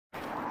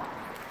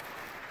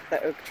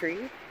the oak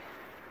tree.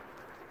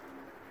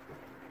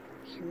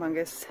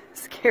 Humongous,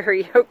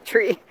 scary oak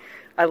tree.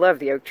 I love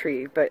the oak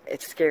tree, but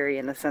it's scary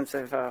in the sense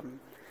of a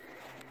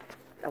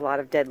lot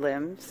of dead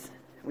limbs.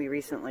 We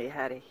recently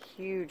had a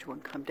huge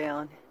one come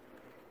down.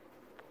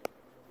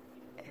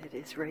 It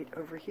is right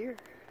over here.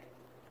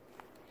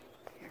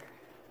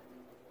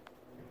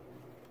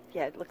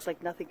 Yeah, it looks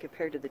like nothing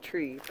compared to the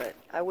tree, but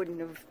I wouldn't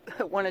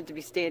have wanted to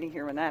be standing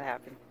here when that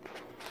happened.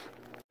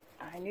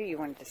 I knew you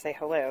wanted to say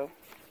hello.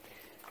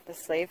 The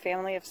slave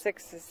family of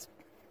 6 is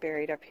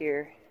buried up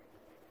here,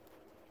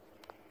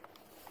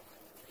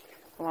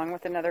 along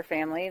with another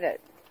family that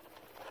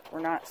were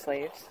not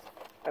slaves,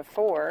 of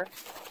 4,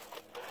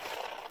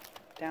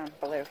 down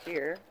below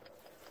here.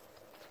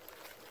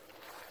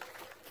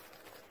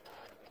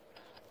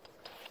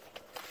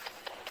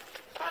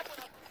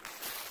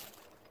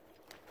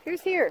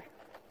 Who's here?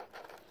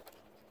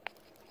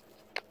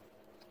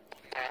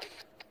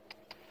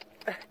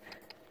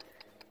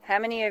 How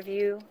many of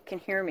you can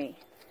hear me?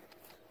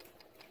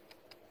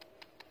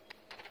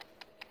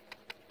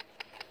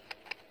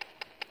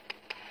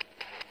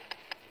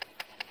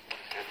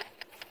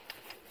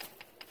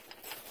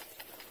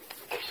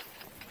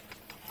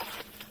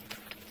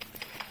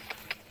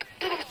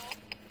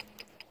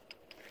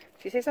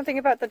 Did you say something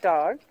about the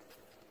dog?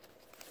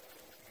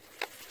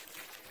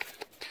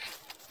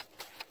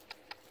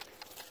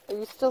 Are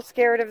you still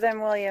scared of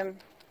them, William?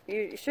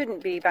 You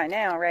shouldn't be by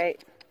now,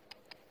 right?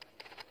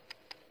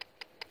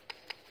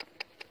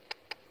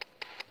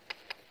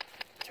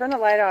 Turn the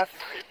light off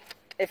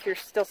if you're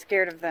still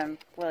scared of them,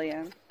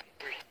 William.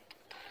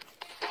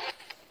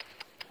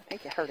 I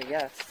think you heard a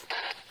yes.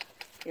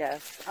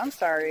 Yes, I'm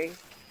sorry.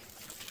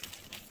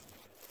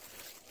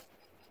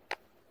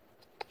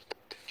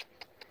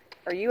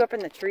 Are you up in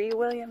the tree,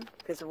 William?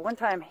 Because one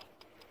time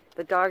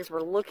the dogs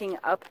were looking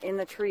up in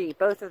the tree,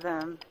 both of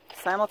them,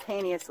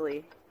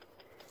 simultaneously.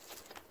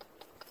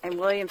 And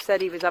William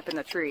said he was up in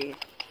the tree.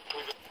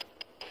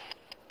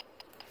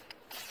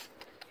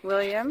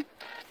 William?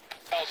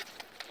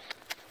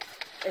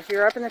 If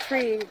you're up in the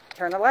tree,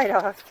 turn the light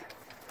off.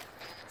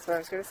 That's what I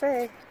was going to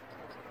say.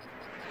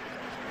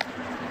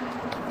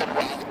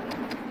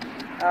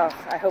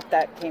 Oh, I hope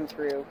that came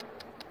through.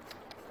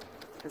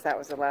 Because that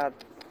was a loud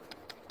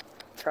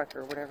truck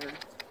or whatever.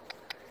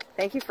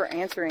 Thank you for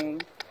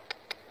answering.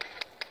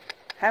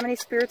 How many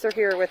spirits are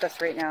here with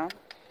us right now?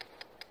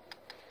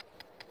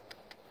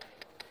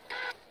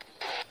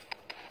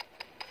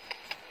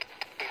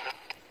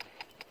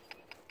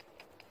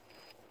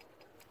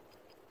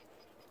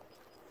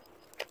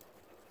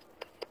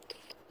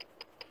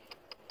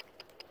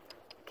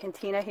 Can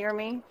Tina hear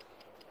me?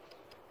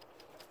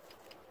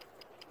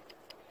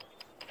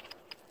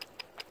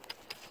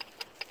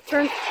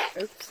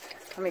 Oops,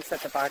 let me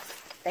set the box.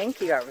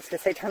 Thank you. I was going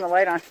to say turn the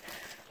light on.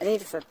 I need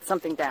to set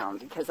something down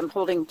because I'm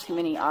holding too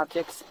many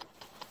objects.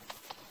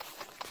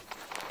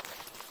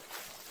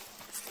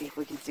 Let's see if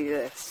we can do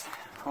this.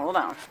 Hold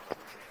on.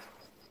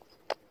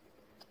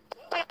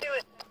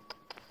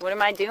 What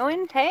am I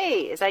doing?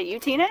 Hey, is that you,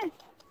 Tina?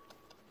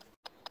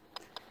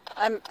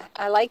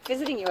 I like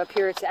visiting you up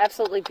here. It's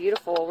absolutely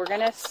beautiful. We're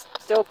gonna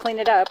still clean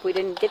it up. We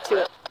didn't get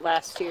to it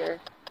last year.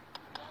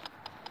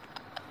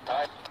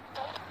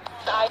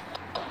 Hi.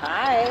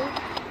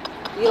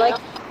 You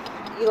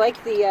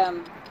like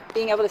the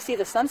being able to see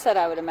the sunset,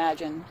 I would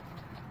imagine.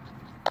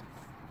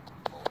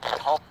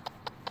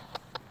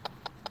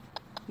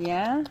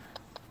 Yeah?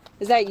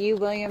 Is that you,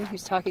 William,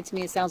 who's talking to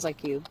me? It sounds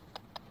like you.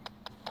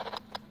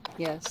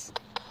 Yes.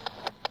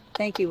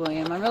 Thank you,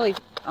 William. I'm really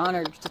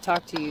honored to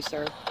talk to you,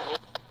 sir.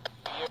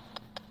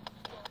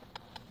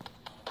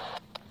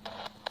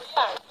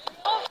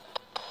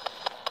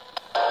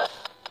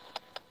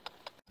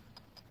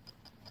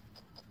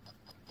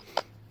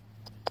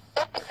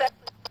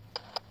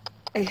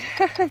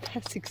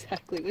 That's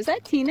exactly. Was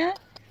that Tina?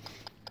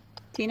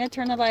 Tina,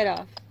 turn the light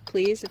off,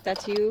 please, if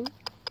that's you.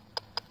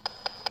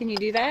 Can you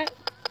do that?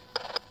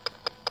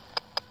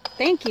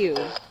 Thank you.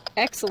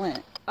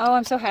 Excellent. Oh,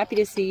 I'm so happy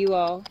to see you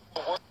all.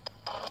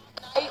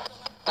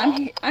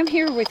 I'm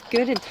here with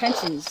good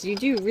intentions. You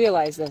do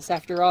realize this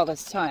after all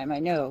this time, I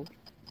know.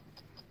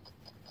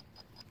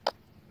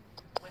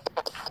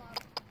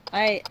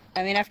 I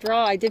mean, after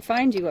all, I did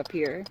find you up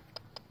here.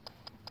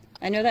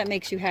 I know that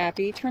makes you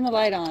happy. Turn the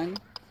light on.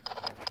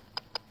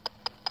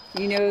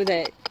 You know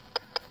that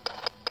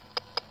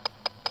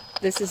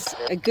this is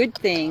a good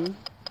thing,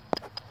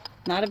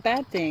 not a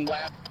bad thing.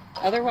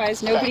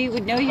 Otherwise, nobody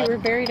would know you were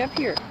buried up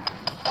here.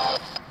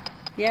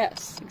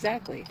 Yes,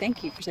 exactly.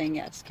 Thank you for saying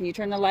yes. Can you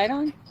turn the light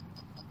on?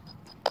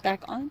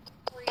 Back on?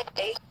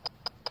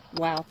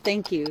 Wow,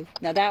 thank you.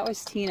 Now that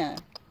was Tina.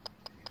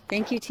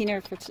 Thank you,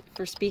 Tina,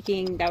 for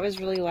speaking. That was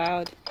really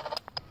loud.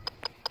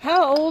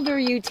 How old are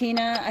you,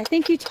 Tina? I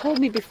think you told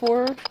me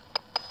before.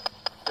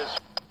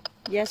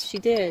 Yes, she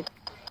did.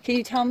 Can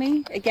you tell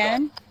me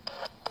again?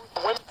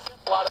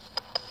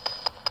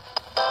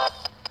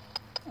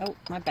 Oh,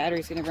 my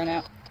battery's going to run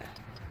out.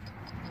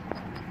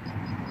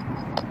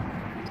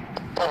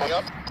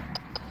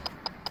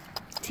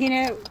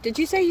 Tina, did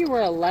you say you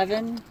were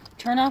 11,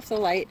 turn off the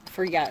light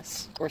for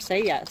yes, or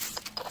say yes.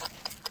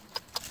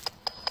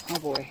 Oh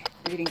boy,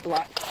 I'm getting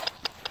blocked.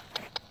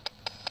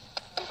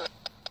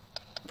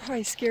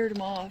 Probably scared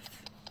him off.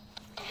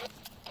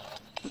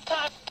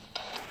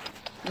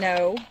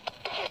 No. Alright,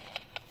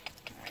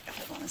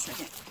 hold on a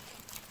second.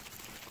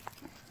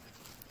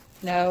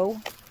 No.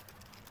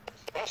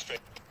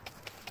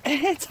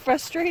 It's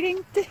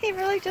frustrating. Did he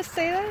really just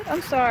say that?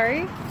 I'm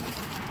sorry.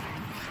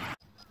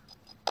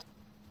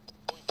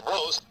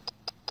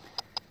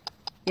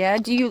 Yeah,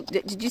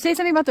 did you say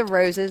something about the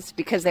roses?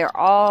 Because they're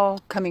all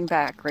coming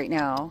back right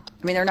now.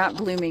 I mean, they're not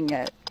blooming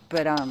yet,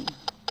 but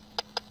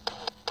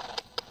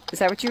is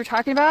that what you were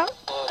talking about?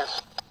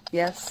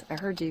 Yes, I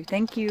heard you.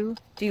 Thank you.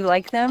 Do you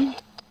like them?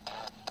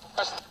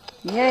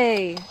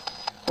 Yay.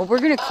 Well, we're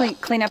going to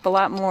clean up a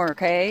lot more,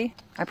 okay?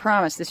 I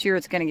promise this year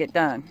it's going to get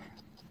done.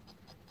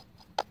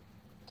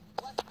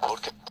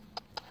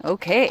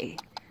 Okay.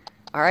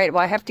 All right,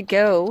 well, I have to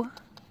go.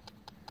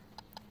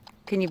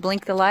 Can you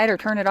blink the light or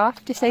turn it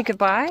off to say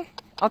goodbye?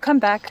 I'll come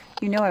back.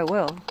 You know I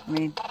will. I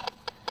mean,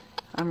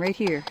 I'm right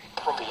here.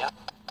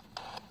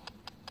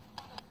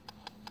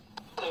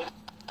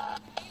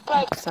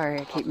 Sorry,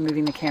 I keep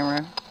moving the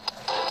camera.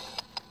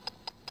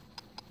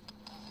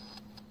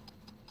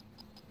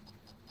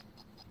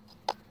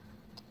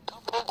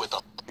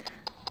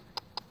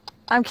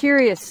 I'm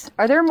curious,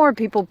 are there more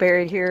people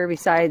buried here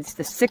besides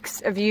the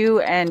 6 of you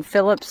and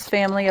Philip's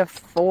family of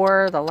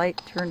 4? The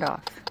light turned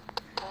off.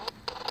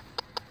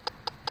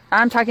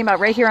 I'm talking about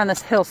right here on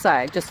this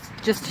hillside,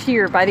 just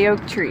here by the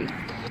oak tree.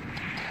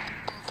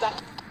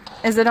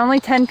 Is it only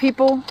 10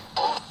 people?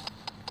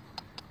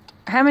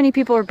 How many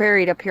people are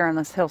buried up here on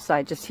this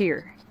hillside, just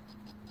here?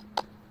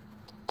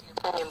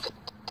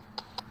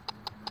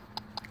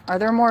 Are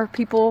there more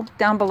people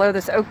down below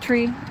this oak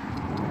tree?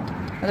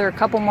 Are there a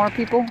couple more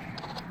people?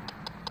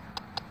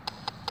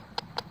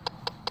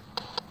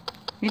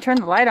 You turn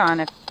the light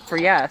on for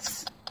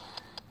yes.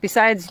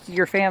 Besides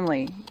your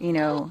family, you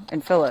know,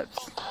 and Philip's.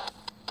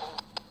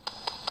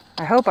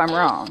 I hope I'm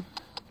wrong.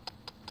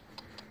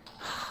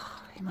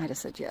 He might have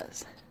said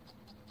yes.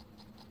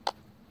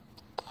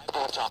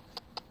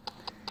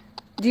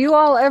 Do you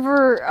all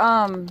ever,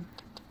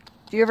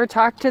 do you ever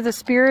talk to the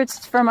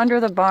spirits from under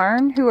the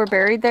barn who are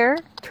buried there?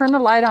 Turn the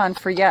light on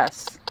for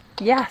yes.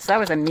 Yes, that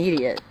was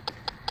immediate.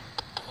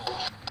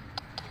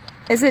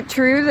 Is it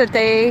true that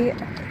they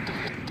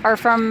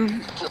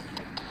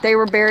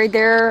were buried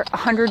there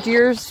 100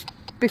 years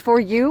before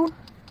you?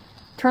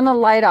 Turn the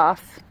light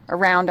off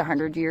around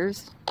 100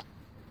 years.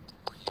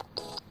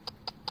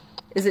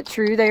 Is it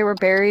true they were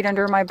buried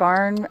under my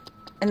barn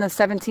in the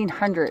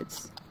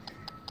 1700s?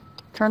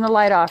 Turn the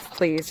light off,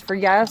 please, for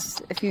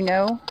yes, if you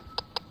know.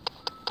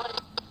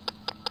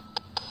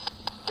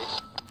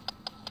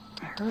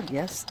 I heard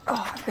yes.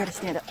 Oh, I've got to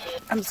stand up.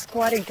 I'm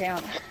squatting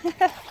down.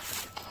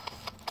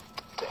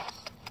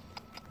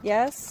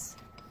 Yes?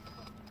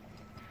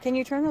 Can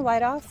you turn the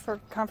light off for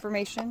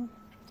confirmation?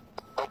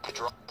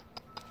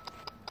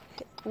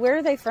 Where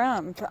are they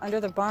from? Under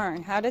the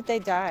barn. How did they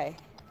die?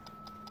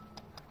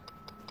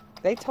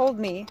 They told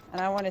me,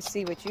 and I want to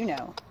see what you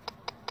know.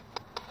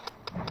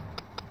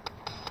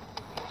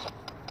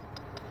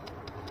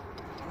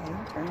 Okay,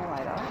 turn the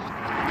light off.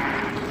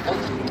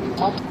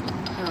 Oh,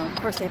 of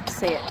course I have to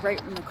say it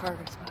right when the car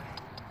goes by.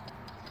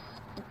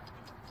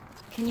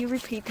 Can you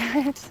repeat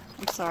that?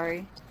 I'm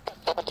sorry.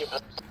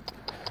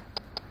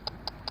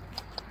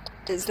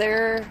 Is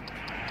it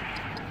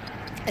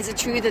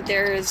true that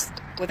there is,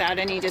 without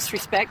any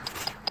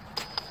disrespect,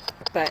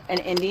 but an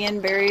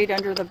Indian buried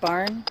under the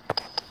barn?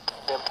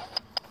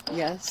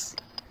 Yes.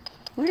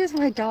 What is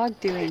my dog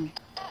doing?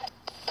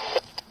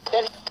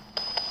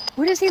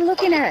 What is he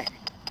looking at?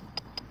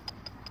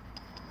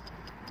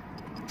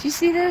 Do you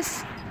see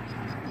this?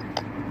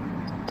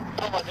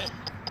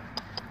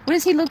 What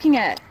is he looking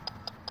at?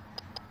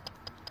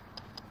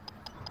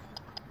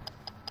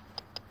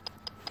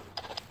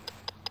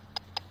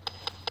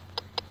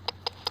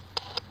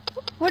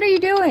 What are you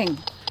doing?